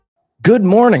Good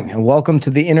morning and welcome to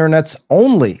the internet's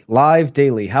only live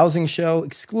daily housing show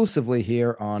exclusively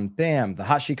here on BAM. The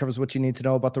Hot Sheet covers what you need to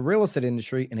know about the real estate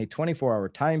industry in a 24-hour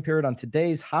time period. On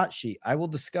today's Hot Sheet, I will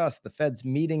discuss the Fed's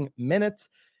meeting minutes,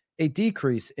 a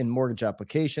decrease in mortgage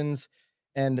applications,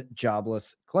 and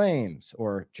jobless claims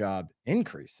or job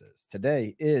increases.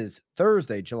 Today is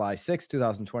Thursday, July 6,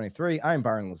 2023. I'm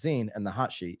Byron Lazine, and the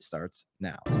Hot Sheet starts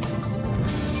now.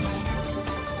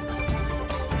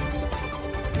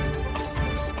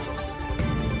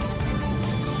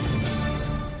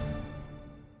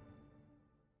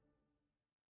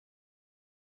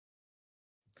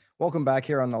 Welcome back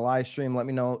here on the live stream. Let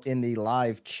me know in the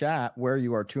live chat where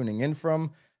you are tuning in from,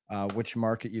 which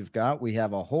market you've got. We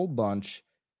have a whole bunch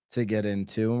to get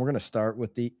into, and we're going to start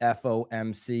with the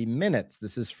FOMC minutes.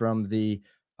 This is from the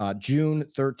June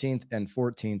 13th and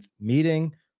 14th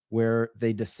meeting where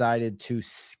they decided to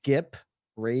skip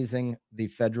raising the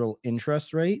federal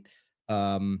interest rate.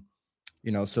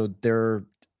 So they're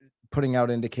putting out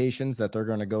indications that they're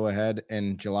going to go ahead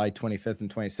and July 25th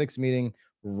and 26th meeting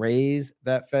raise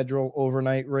that federal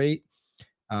overnight rate.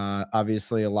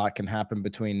 Obviously, a lot can happen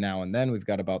between now and then. We've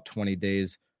got about 20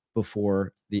 days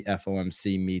before the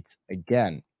FOMC meets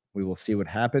again. We will see what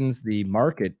happens. The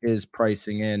market is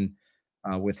pricing in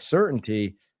with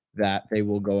certainty that they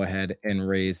will go ahead and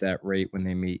raise that rate when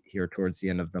they meet here towards the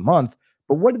end of the month.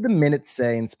 But what did the minutes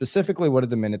say? And specifically, what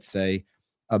did the minutes say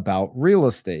about real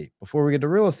estate? Before we get to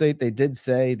real estate, they did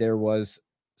say there was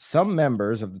some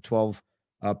members of the 12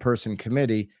 person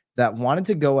committee that wanted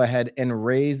to go ahead and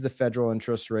raise the federal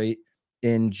interest rate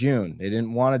in June. They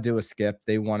didn't want to do a skip.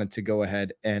 They wanted to go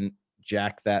ahead and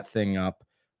jack that thing up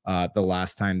the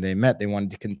last time they met. They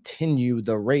wanted to continue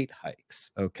the rate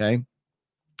hikes. Okay.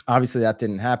 Obviously, that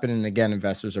didn't happen. And again,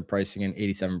 investors are pricing in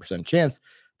 87% chance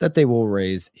that they will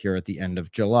raise here at the end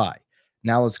of July.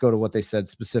 Now let's go to what they said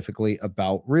specifically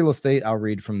about real estate. I'll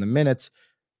read from the minutes.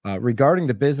 Regarding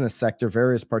the business sector,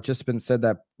 various participants said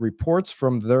that reports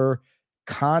from their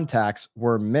contacts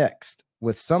were mixed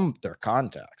with their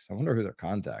contacts. I wonder who their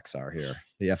contacts are here,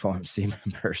 the FOMC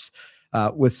members,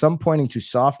 with some pointing to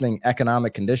softening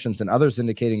economic conditions and others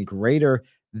indicating greater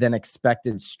than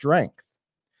expected strength.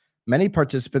 Many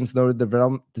participants noted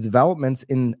the developments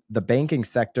in the banking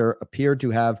sector appeared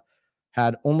to have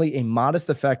had only a modest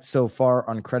effect so far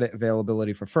on credit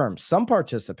availability for firms. Some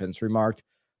participants remarked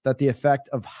that the effect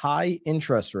of high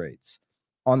interest rates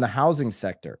on the housing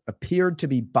sector appeared to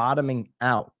be bottoming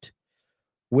out,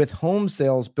 with home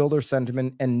sales, builder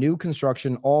sentiment, and new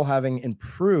construction all having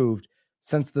improved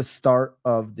since the start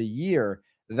of the year.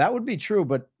 That would be true,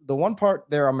 but the one part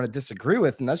there I'm going to disagree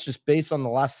with, and that's just based on the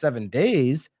last 7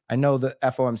 days. I know the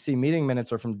FOMC meeting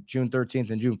minutes are from June 13th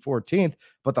and June 14th,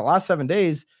 but the last 7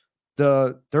 days,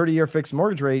 the 30-year fixed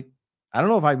mortgage rate, I don't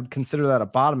know if I would consider that a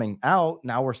bottoming out.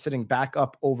 Now we're sitting back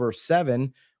up over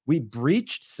 7. We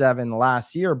breached 7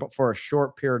 last year, but for a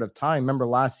short period of time. Remember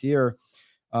last year,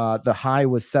 the high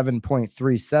was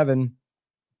 7.37.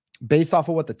 Based off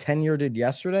of what the 10-year did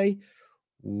yesterday,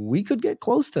 we could get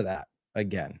close to that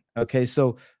again. Okay,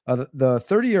 so the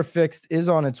 30-year fixed is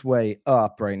on its way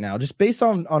up right now. Just based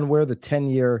on where the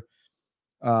 10-year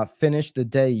finished the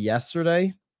day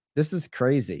yesterday, this is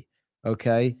crazy.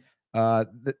 Okay.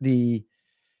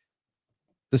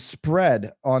 The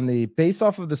spread on based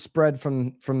off of the spread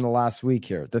from the last week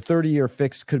here, the 30-year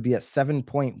fix could be at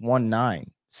 7.19.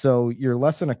 So you're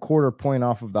less than a quarter point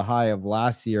off of the high of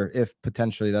last year. If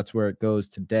potentially that's where it goes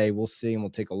today, we'll see. And we'll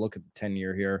take a look at the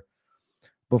 10-year here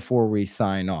before we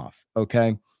sign off.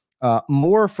 Okay.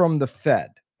 More from the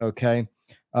Fed. Okay.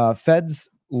 Fed's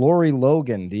Lori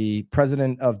Logan, the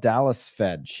president of Dallas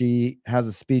Fed, she has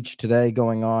a speech today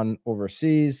going on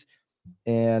overseas.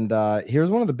 And here's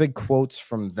one of the big quotes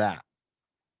from that.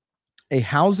 A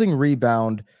housing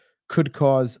rebound could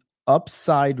cause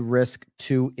upside risk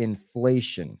to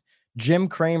inflation. Jim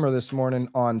Cramer this morning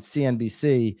on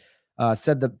CNBC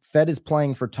said the Fed is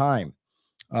playing for time.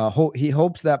 He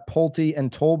hopes that Pulte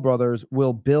and Toll Brothers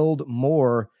will build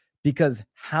more because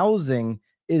housing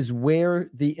is where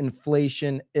the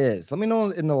inflation is. Let me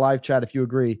know in the live chat if you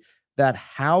agree that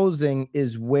housing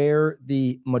is where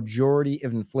the majority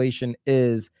of inflation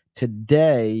is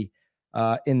today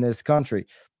in this country.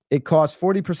 It costs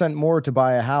 40% more to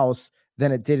buy a house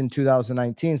than it did in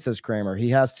 2019, says Cramer. He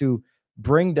has to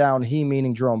bring down, he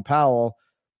meaning Jerome Powell,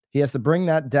 he has to bring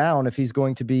that down if he's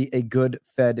going to be a good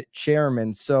Fed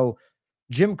chairman. So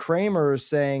Jim Cramer is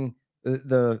saying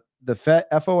the Fed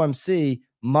FOMC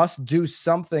must do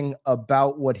something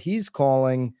about what he's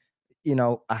calling,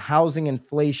 a housing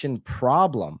inflation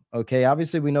problem. Okay.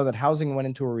 Obviously, we know that housing went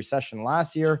into a recession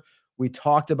last year. We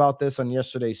talked about this on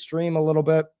yesterday's stream a little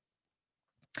bit.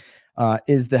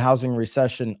 Is the housing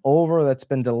recession over? That's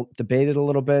been debated a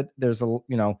little bit. There's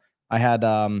I had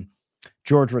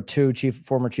George Ratu,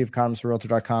 former chief economist of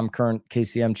Realtor.com, current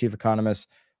KCM chief economist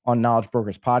on Knowledge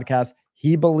Brokers podcast.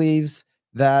 He believes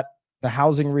that the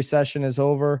housing recession is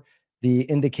over. The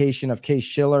indication of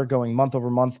Case-Shiller going month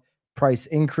over month price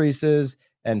increases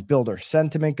and builder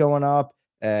sentiment going up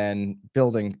and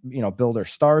builder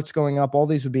starts going up. All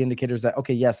these would be indicators that,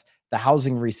 okay, yes, the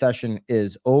housing recession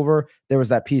is over. There was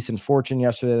that piece in Fortune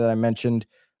yesterday that I mentioned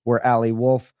where Ali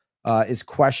Wolf is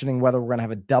questioning whether we're going to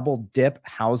have a double dip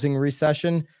housing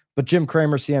recession. But Jim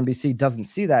Cramer, CNBC, doesn't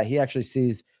see that. He actually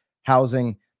sees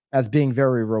housing as being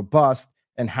very robust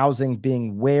and housing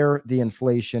being where the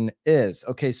inflation is.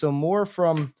 Okay, so more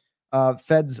from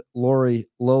Fed's Lori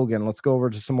Logan. Let's go over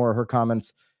to some more of her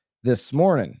comments this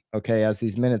morning. Okay, as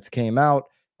these minutes came out,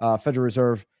 Federal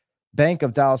Reserve Bank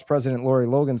of Dallas President Lori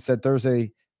Logan said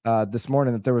Thursday this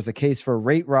morning that there was a case for a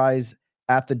rate rise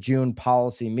at the June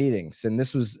policy meetings. And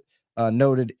this was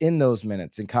noted in those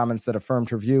minutes in comments that affirmed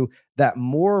her view that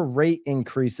more rate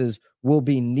increases will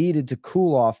be needed to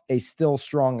cool off a still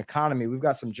strong economy. We've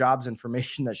got some jobs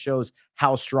information that shows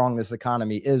how strong this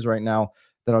economy is right now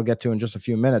that I'll get to in just a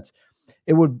few minutes.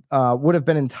 It would have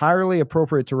been entirely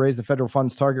appropriate to raise the federal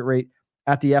funds target rate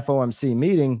at the FOMC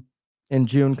meeting in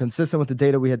June, consistent with the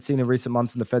data we had seen in recent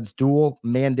months in the Fed's dual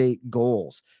mandate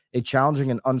goals. A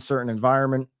challenging and uncertain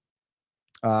environment.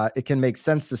 It can make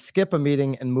sense to skip a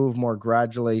meeting and move more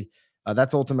gradually.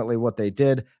 That's ultimately what they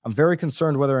did. I'm very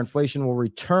concerned whether inflation will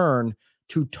return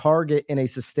to target in a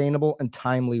sustainable and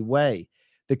timely way.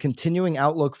 The continuing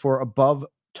outlook for above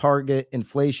target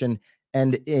inflation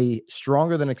and a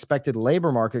stronger than expected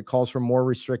labor market calls for more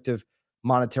restrictive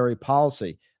monetary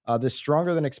policy. The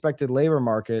stronger than expected labor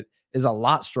market is a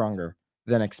lot stronger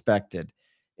than expected.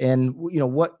 And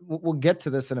what we'll get to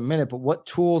this in a minute, but what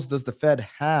tools does the Fed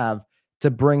have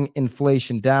to bring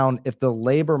inflation down if the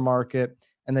labor market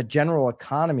and the general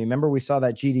economy, remember we saw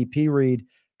that GDP read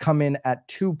come in at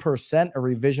 2%, a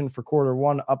revision for quarter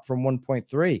one up from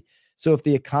 1.3. So if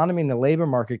the economy and the labor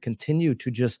market continue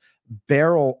to just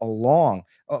barrel along,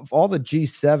 of all the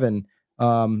G7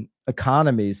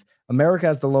 economies, America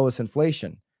has the lowest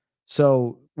inflation.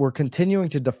 So we're continuing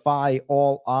to defy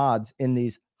all odds in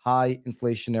these high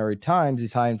inflationary times.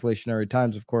 These high inflationary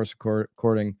times, of course,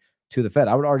 according to the Fed.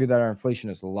 I would argue that our inflation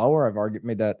is lower. I've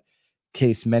made that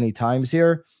case many times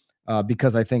here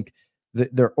because I think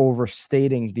they're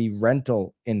overstating the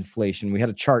rental inflation. We had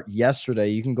a chart yesterday.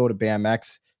 You can go to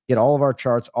BAMX, get all of our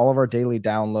charts, all of our daily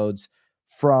downloads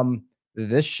from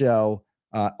this show,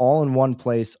 all in one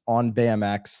place on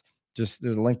BAMX. Just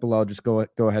there's a link below. Just go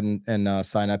ahead and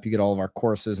sign up. You get all of our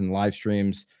courses and live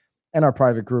streams and our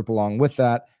private group along with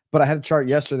that. But I had a chart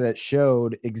yesterday that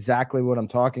showed exactly what I'm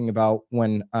talking about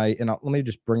when let me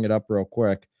just bring it up real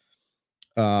quick.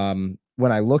 When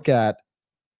I look at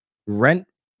rent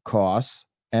costs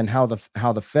and how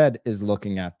the Fed is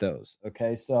looking at those.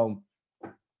 Okay, so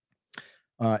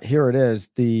here it is.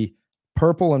 The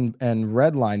purple and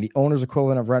red line, the owner's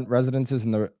equivalent of rent residences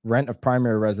and the rent of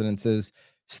primary residences,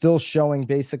 still showing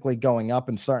basically going up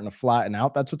and starting to flatten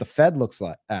out. That's what the Fed looks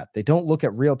at. They don't look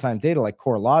at real-time data like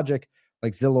CoreLogic,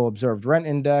 like Zillow Observed Rent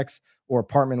Index or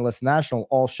Apartment List National,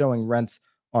 all showing rents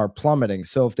are plummeting.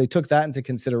 So if they took that into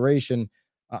consideration,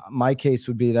 my case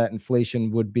would be that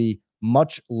inflation would be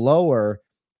much lower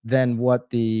than what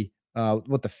the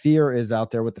fear is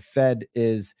out there, what the Fed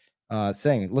is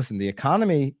saying. Listen, the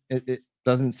economy, it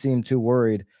doesn't seem too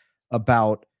worried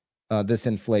about this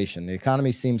inflation. The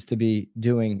economy seems to be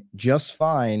doing just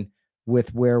fine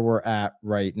with where we're at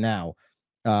right now.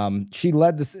 She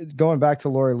led this, going back to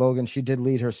Lori Logan, she did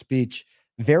lead her speech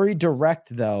very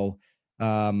direct though.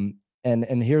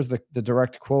 And here's the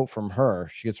direct quote from her.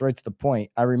 She gets right to the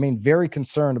point. I remain very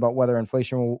concerned about whether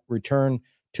inflation will return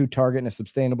to target in a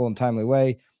sustainable and timely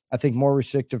way. I think more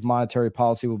restrictive monetary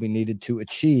policy will be needed to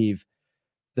achieve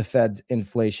the Fed's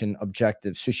inflation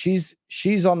objectives. So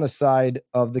she's on the side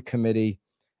of the committee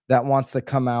that wants to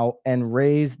come out and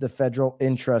raise the federal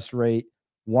interest rate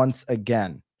once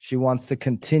again. She wants to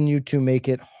continue to make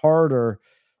it harder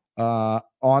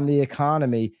on the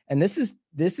economy. And this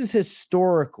is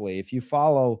historically, if you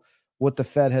follow what the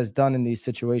Fed has done in these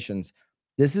situations,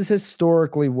 this is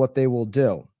historically what they will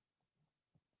do.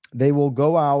 They will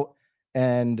go out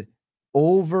and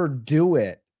overdo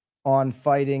it on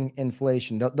fighting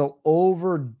inflation. They'll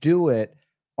overdo it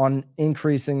on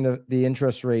increasing the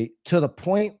interest rate to the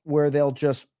point where they'll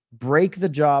just break the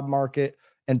job market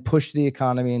and push the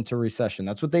economy into recession.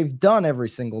 That's what they've done every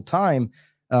single time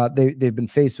they've been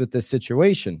faced with this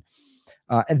situation.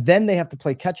 And then they have to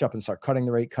play catch up and start cutting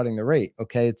the rate.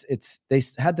 Okay. They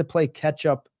had to play catch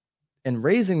up and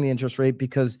raising the interest rate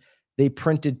because they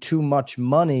printed too much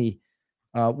money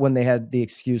when they had the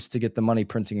excuse to get the money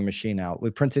printing machine out. We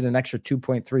printed an extra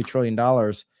 $2.3 trillion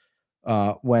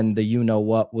when the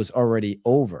you-know-what was already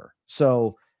over.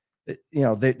 So,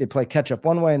 they play catch up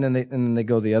one way and then they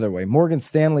go the other way. Morgan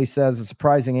Stanley says a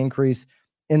surprising increase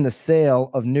in the sale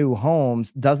of new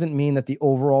homes doesn't mean that the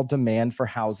overall demand for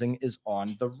housing is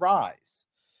on the rise.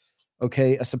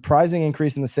 Okay, a surprising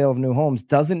increase in the sale of new homes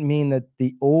doesn't mean that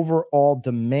the overall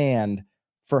demand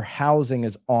for housing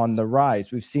is on the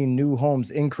rise. We've seen new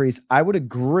homes increase. I would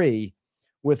agree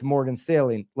with Morgan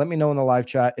Stanley. Let me know in the live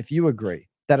chat if you agree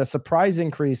that a surprise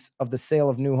increase of the sale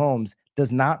of new homes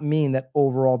does not mean that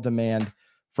overall demand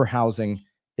for housing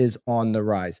is on the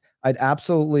rise. I'd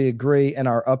absolutely agree. And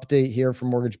our update here from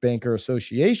Mortgage Banker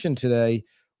Association today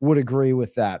would agree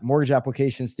with that. Mortgage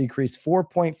applications decreased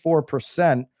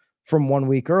 4.4% from 1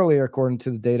 week earlier, according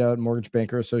to the data at Mortgage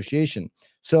Banker Association.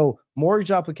 So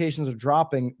mortgage applications are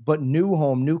dropping, but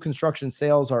new construction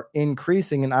sales are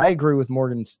increasing. And I agree with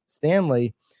Morgan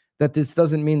Stanley that this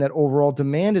doesn't mean that overall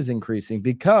demand is increasing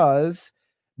because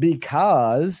new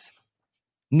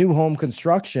home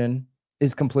construction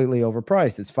is completely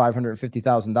overpriced. It's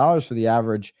 $550,000 for the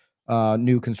average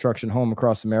new construction home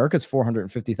across America. It's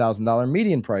 $450,000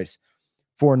 median price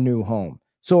for a new home.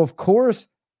 So of course,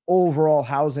 overall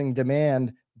housing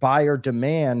demand, buyer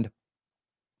demand,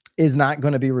 is not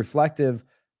going to be reflective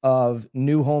of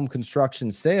new home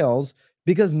construction sales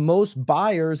because most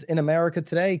buyers in America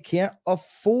today can't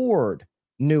afford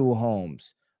new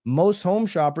homes. Most home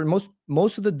shoppers,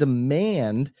 most of the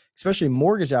demand, especially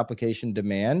mortgage application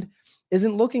demand,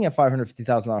 isn't looking at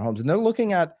 $550,000 homes, and they're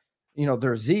looking at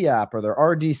their Z app or their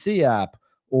RDC app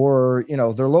or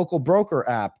their local broker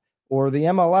app or the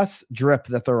MLS drip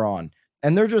that they're on.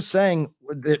 And they're just saying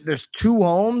there's 2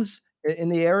 homes in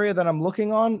the area that I'm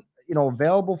looking on,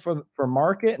 available for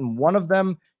market. And one of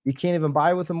them you can't even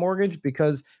buy with a mortgage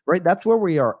because, right, that's where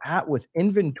we are at with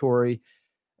inventory.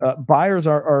 Buyers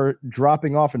are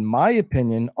dropping off, in my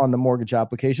opinion, on the mortgage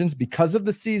applications because of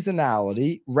the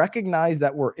seasonality. Recognize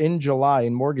that we're in July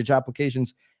and mortgage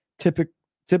applications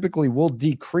typically will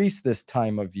decrease this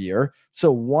time of year.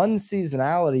 So 1,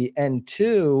 seasonality, and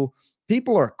 2,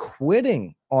 people are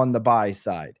quitting on the buy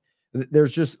side.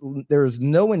 There's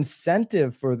no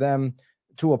incentive for them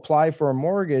to apply for a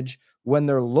mortgage when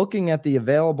they're looking at the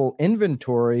available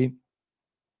inventory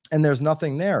and there's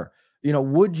nothing there.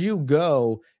 Would you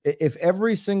go, if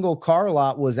every single car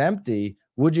lot was empty,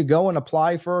 would you go and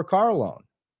apply for a car loan?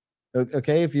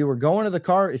 Okay, if you went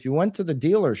to the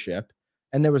dealership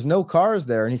and there was no cars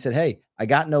there and he said, hey, I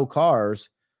got no cars,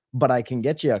 but I can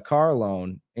get you a car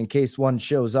loan in case one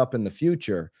shows up in the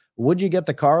future. Would you get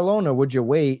the car loan or would you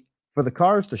wait for the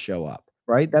cars to show up?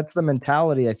 Right? That's the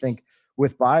mentality, I think,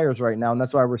 with buyers right now. And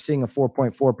that's why we're seeing a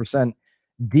 4.4%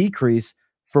 decrease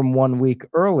from 1 week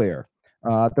earlier.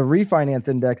 The refinance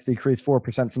index decreased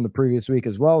 4% from the previous week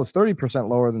as well. It's 30%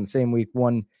 lower than the same week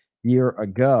 1 year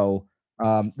ago.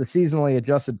 The seasonally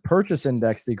adjusted purchase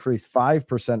index decreased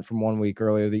 5% from 1 week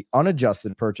earlier. The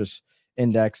unadjusted purchase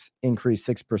index increased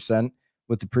 6%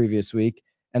 with the previous week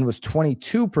and was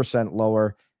 22%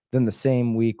 lower than the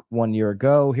same week 1 year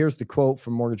ago. Here's the quote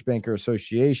from Mortgage Banker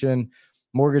Association.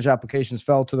 Mortgage applications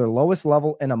fell to their lowest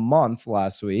level in a month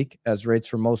last week as rates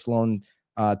for most loan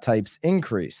types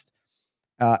increased.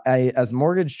 As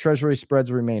mortgage treasury spreads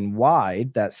remain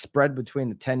wide, that spread between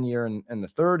the 10-year and the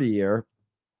 30-year,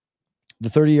 the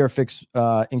 30-year fix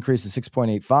increased to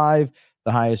 6.85,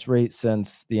 the highest rate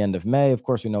since the end of May. Of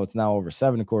course, we know it's now over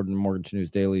 7, according to Mortgage News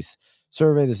Daily's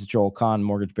survey. This is Joel Kahn,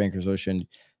 Mortgage Bankers Association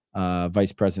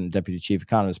Vice President, Deputy Chief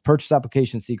Economist. Purchase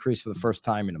applications decreased for the first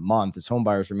time in a month as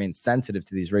homebuyers remain sensitive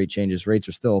to these rate changes. Rates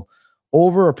are still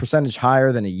over a percentage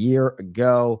higher than a year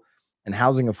ago, and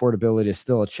housing affordability is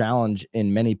still a challenge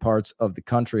in many parts of the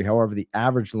country. However, the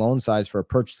average loan size for a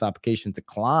purchase application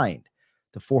declined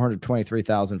to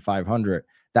 $423,500.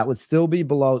 That would still be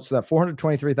below. So that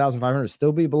 $423,500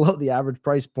 still be below the average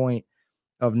price point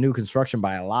of new construction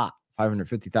by a lot.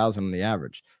 $550,000 on the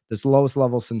average. This lowest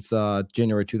level since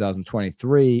January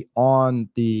 2023 on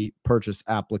the purchase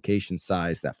application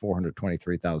size. That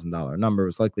 $423,000 number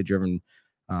was likely driven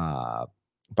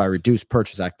by reduced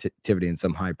purchase activity in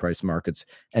some high price markets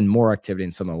and more activity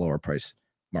in some of the lower price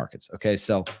markets. Okay,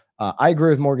 so I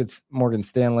agree with Morgan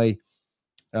Stanley.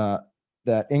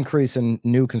 That increase in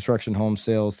new construction home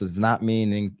sales does not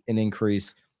mean an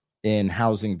increase in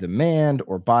housing demand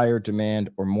or buyer demand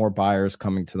or more buyers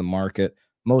coming to the market.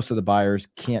 Most of the buyers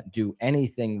can't do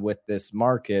anything with this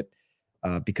market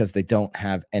because they don't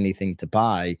have anything to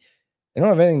buy. They don't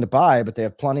have anything to buy, but they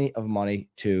have plenty of money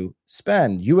to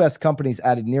spend. U.S. companies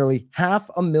added nearly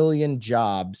 500,000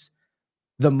 jobs,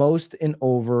 the most in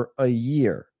over a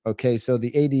year. Okay, so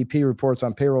the ADP reports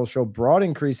on payroll show broad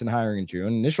increase in hiring in June.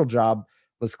 Initial jobless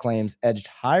claims edged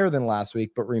higher than last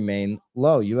week, but remain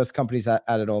low. U.S. companies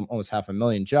added almost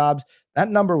 500,000 jobs. That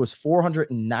number was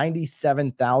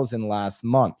 497,000 last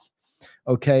month.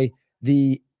 Okay,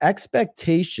 the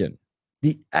expectation,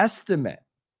 the estimate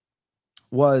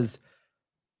was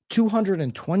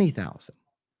 220,000.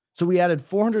 So we added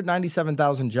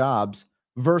 497,000 jobs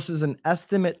versus an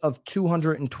estimate of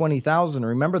 220,000.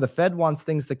 Remember, the Fed wants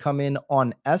things to come in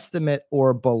on estimate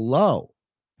or below.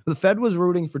 The Fed was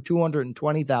rooting for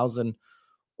 220,000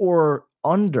 or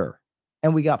under,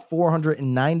 and we got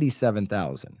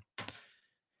 497,000.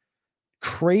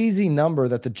 Crazy number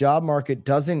that the job market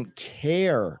doesn't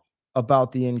care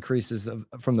about the increases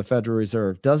from the Federal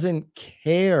Reserve, doesn't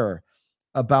care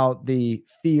about the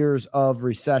fears of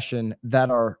recession that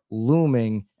are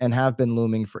looming and have been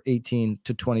looming for 18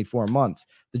 to 24 months.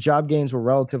 The job gains were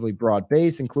relatively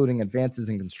broad-based, including advances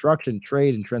in construction,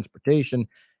 trade, and transportation,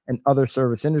 and other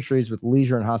service industries, with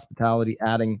leisure and hospitality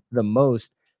adding the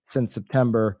most since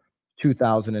September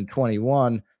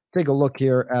 2021. Take a look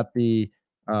here at the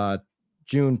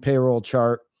June payroll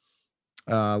chart.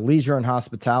 Leisure and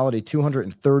hospitality,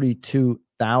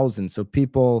 232,000. So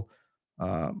people,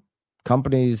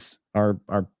 companies are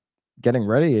getting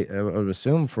ready, I would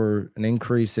assume, for an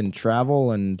increase in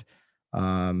travel, and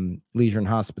leisure and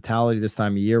hospitality this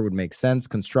time of year would make sense.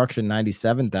 Construction,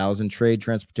 97,000. Trade,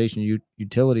 transportation,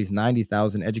 utilities,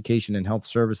 90,000. Education and health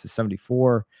services,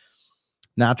 74.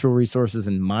 Natural resources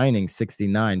and mining,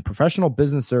 69. Professional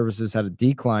business services had a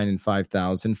decline in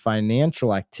 5,000.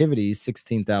 Financial activities,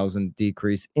 16,000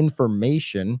 decrease.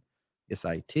 Information,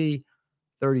 SIT,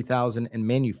 30,000. And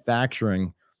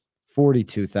manufacturing,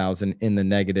 42,000 in the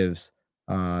negatives.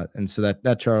 And so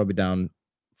that chart will be down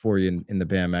for you in the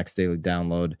BAMX daily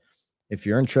download if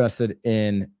you're interested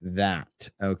in that.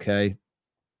 Okay.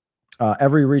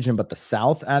 Every region but the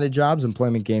South added jobs.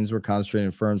 Employment gains were concentrated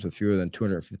in firms with fewer than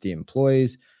 250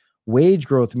 employees. Wage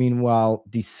growth, meanwhile,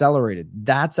 decelerated.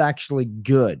 That's actually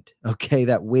good. Okay.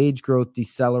 That wage growth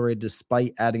decelerated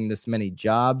despite adding this many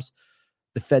jobs.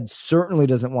 The Fed certainly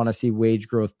doesn't want to see wage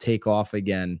growth take off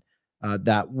again.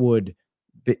 That would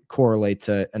correlate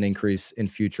to an increase in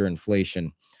future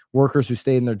inflation. Workers who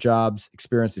stayed in their jobs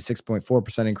experienced a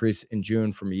 6.4% increase in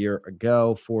June from a year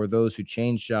ago. For those who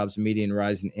changed jobs, the median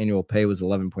rise in annual pay was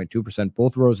 11.2%.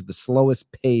 Both rose at the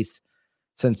slowest pace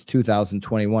since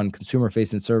 2021.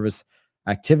 Consumer-facing service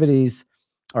activities,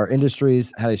 our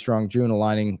industries, had a strong June,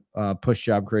 aligning push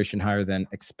job creation higher than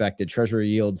expected. Treasury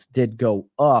yields did go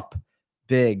up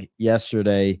big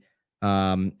yesterday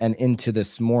and into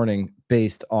this morning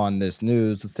based on this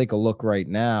news. Let's take a look right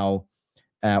now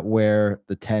at where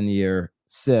the 10-year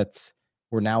sits.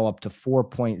 We're now up to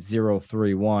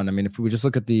 4.031. I mean, if we just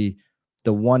look at the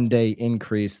one-day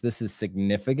increase, this is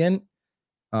significant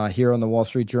here on the Wall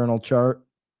Street Journal chart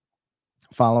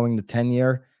following the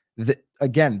 10-year.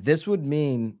 Again, this would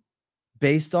mean,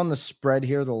 based on the spread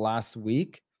here the last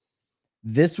week,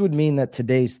 this would mean that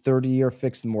today's 30-year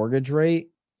fixed mortgage rate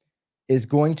is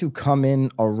going to come in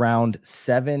around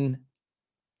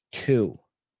 7.2.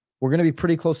 We're going to be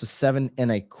pretty close to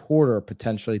 7.25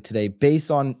 potentially today,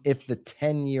 based on if the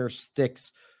 10-year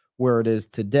sticks where it is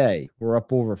today. We're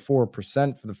up over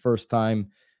 4% for the first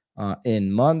time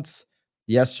in months.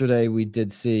 Yesterday, we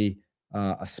did see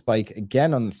a spike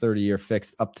again on the 30-year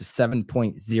fixed up to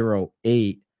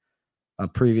 7.08.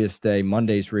 Previous day,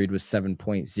 Monday's read was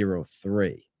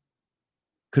 7.03.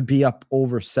 Could be up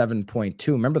over 7.2.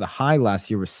 Remember, the high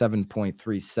last year was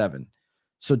 7.37.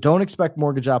 So don't expect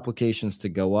mortgage applications to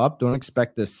go up. Don't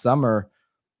expect this summer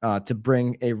to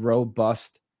bring a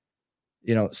robust,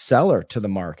 seller to the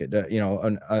market,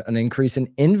 an increase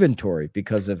in inventory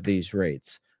because of these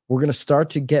rates. We're going to start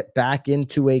to get back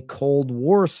into a Cold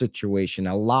War situation,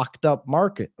 a locked up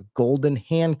market, a golden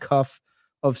handcuff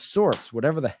of sorts,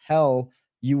 whatever the hell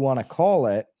you want to call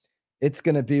it. It's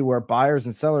going to be where buyers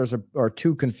and sellers are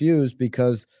too confused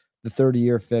because the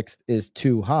 30-year fixed is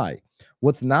too high.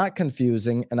 What's not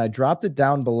confusing, and I dropped it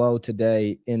down below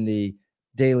today in the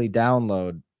daily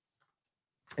download,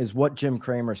 is what Jim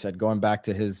Cramer said, going back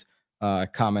to his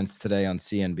comments today on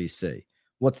CNBC.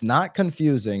 What's not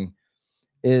confusing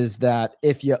is that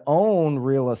if you own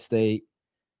real estate,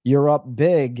 you're up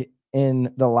big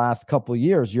in the last couple of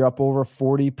years. You're up over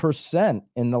 40%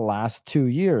 in the last 2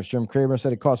 years. Jim Cramer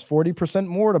said it costs 40%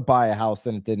 more to buy a house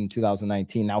than it did in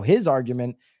 2019. Now, his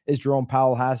argument is Jerome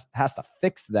Powell has to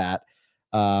fix that.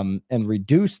 and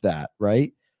reduce that,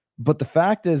 right? But the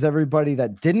fact is, everybody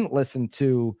that didn't listen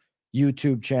to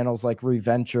YouTube channels like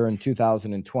Reventure in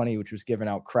 2020, which was giving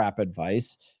out crap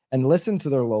advice, and listened to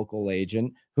their local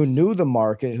agent who knew the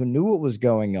market, who knew what was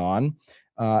going on,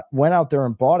 went out there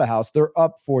and bought a house, they're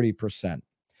up 40%.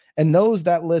 And those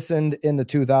that listened in the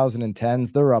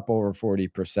 2010s, they're up over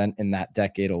 40% in that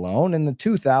decade alone. In the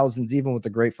 2000s, even with the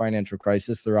great financial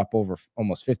crisis, they're up over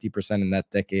almost 50% in that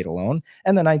decade alone.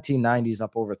 And the 1990s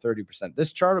up over 30%.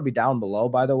 This chart will be down below,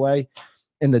 by the way,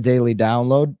 in the daily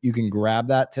download. You can grab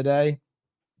that today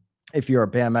if you're a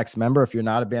BAMX member. If you're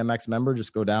not a BAMX member,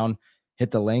 just go down,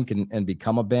 hit the link, and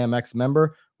become a BAMX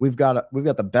member. We've got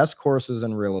the best courses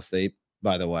in real estate,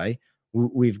 by the way.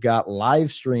 We've got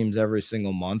live streams every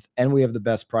single month, and we have the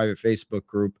best private Facebook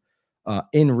group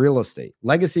in real estate.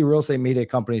 Legacy real estate media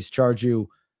companies charge you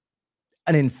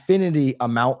an infinity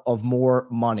amount of more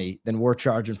money than we're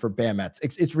charging for BAMX.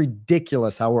 It's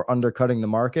ridiculous how we're undercutting the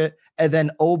market. And then,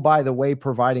 oh, by the way,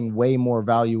 providing way more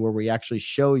value where we actually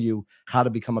show you how to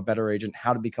become a better agent,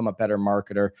 how to become a better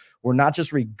marketer. We're not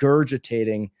just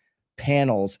regurgitating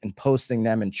panels and posting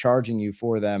them and charging you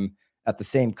for them at the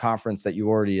same conference that you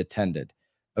already attended.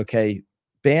 Okay.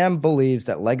 BAM believes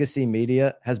that legacy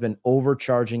media has been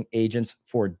overcharging agents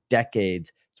for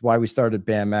decades. It's why we started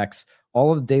BAMX.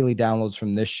 All of the daily downloads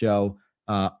from this show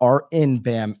are in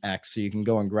BAMX, so you can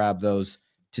go and grab those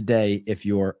today if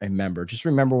you're a member. Just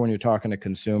remember, when you're talking to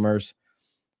consumers,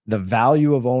 the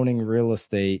value of owning real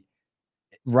estate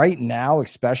right now,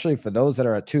 especially for those that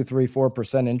are at 2, 3,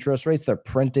 4% interest rates, they're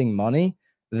printing money.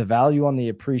 The value on the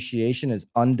appreciation is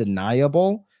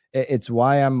undeniable. It's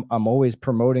why I'm always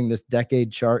promoting this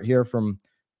decade chart here from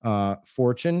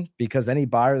Fortune, because any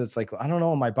buyer that's like, I don't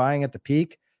know, am I buying at the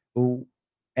peak?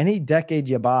 Any decade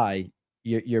you buy,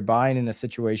 you're buying in a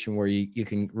situation where you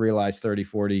can realize 30,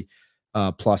 40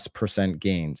 plus percent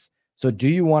gains. So do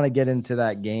you want to get into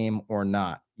that game or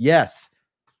not? Yes.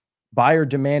 Buyer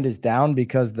demand is down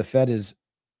because the Fed has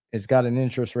got an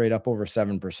interest rate up over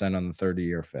 7% on the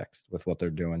 30-year fixed with what they're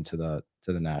doing to the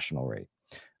national rate.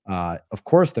 Of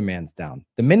course, demand's down.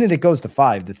 The minute it goes to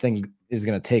 5, the thing is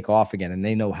going to take off again, and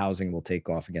they know housing will take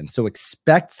off again. So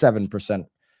expect 7%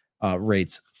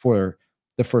 rates for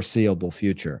the foreseeable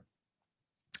future.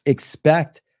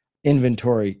 Expect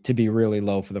inventory to be really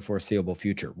low for the foreseeable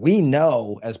future. We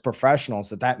know as professionals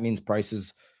that means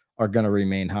prices are going to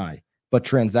remain high, but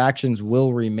transactions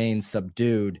will remain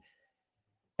subdued.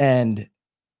 And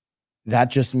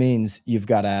that just means you've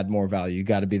got to add more value. You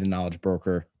got to be the knowledge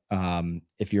broker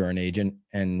if you're an agent,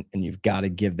 and you've got to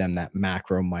give them that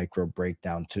macro micro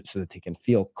breakdown so that they can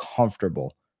feel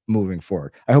comfortable moving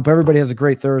forward. I hope everybody has a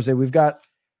great Thursday. We've got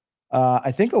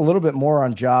I think a little bit more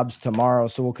on jobs tomorrow.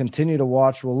 So we'll continue to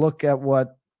watch. We'll look at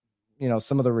what,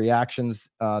 some of the reactions,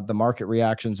 the market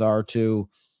reactions are to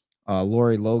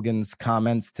Lori Logan's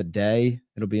comments today.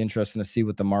 It'll be interesting to see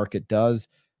what the market does.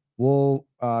 We'll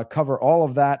cover all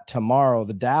of that tomorrow.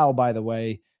 The Dow, by the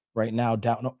way, right now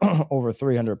down over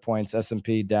 300 points,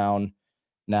 S&P down,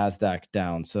 NASDAQ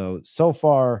down. So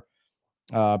far,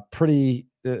 the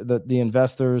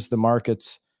investors, the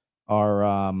markets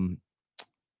are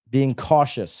being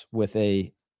cautious with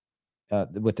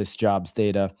this jobs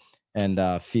data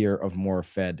and fear of more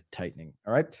Fed tightening.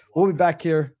 All right. We'll be back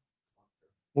here.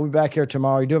 We'll be back here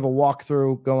tomorrow. You do have a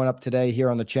walkthrough going up today here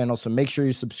on the channel, so make sure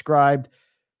you subscribed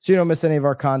so you don't miss any of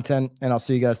our content, and I'll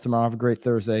see you guys tomorrow. Have a great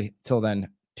Thursday. Till then,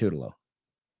 toodaloo.